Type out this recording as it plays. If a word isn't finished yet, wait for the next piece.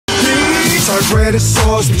read his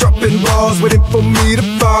swords, dropping balls, waiting for me to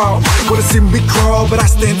fall. Wanna see me crawl, but I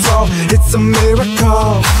stand tall. It's a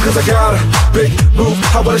miracle, cause I got a big move,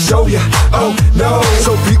 I wanna show ya. Oh no,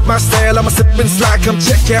 so beat my style, I'ma slip and slide, come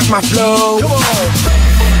check out my flow. Come on.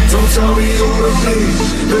 Don't tell me who to be,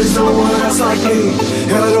 there's no one else like me.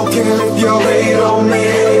 And I don't care if you're hate on me,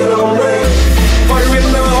 hate on me. Fire in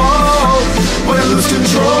the hole, when I lose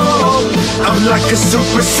control, I'm like a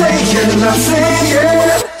super saiyan, I sing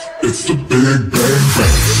it. It's the Big Bang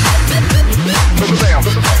Bang. Big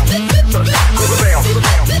Bang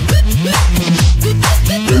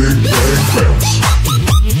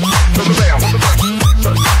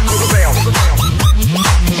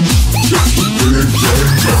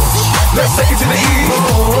Let's take it to the E,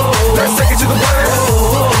 let's take it to the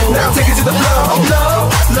west. Now take it to the flow, low,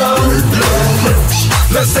 low, low.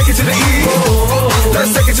 Let's take it to the E,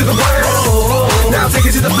 let's take it to the west. Now take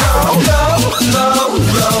it to the flow, low, low,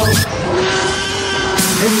 low.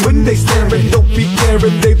 And when they staring, don't be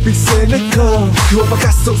caring, they be cynical. You ever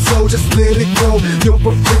got so, just let it go. You're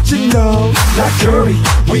original, like Curry,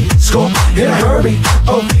 we score in a hurry.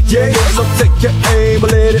 Oh yeah, so take your aim,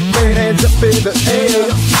 let it rain, hands up in the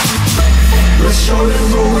air. Let's show them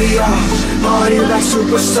who we are, party like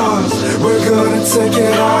superstars. We're gonna take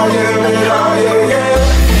it higher and higher, yeah.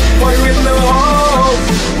 Fire in the hole,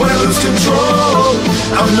 when I lose control,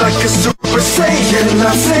 I'm like a super saiyan,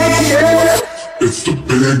 I say yeah. It's the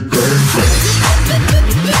Big Bang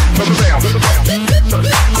Bang.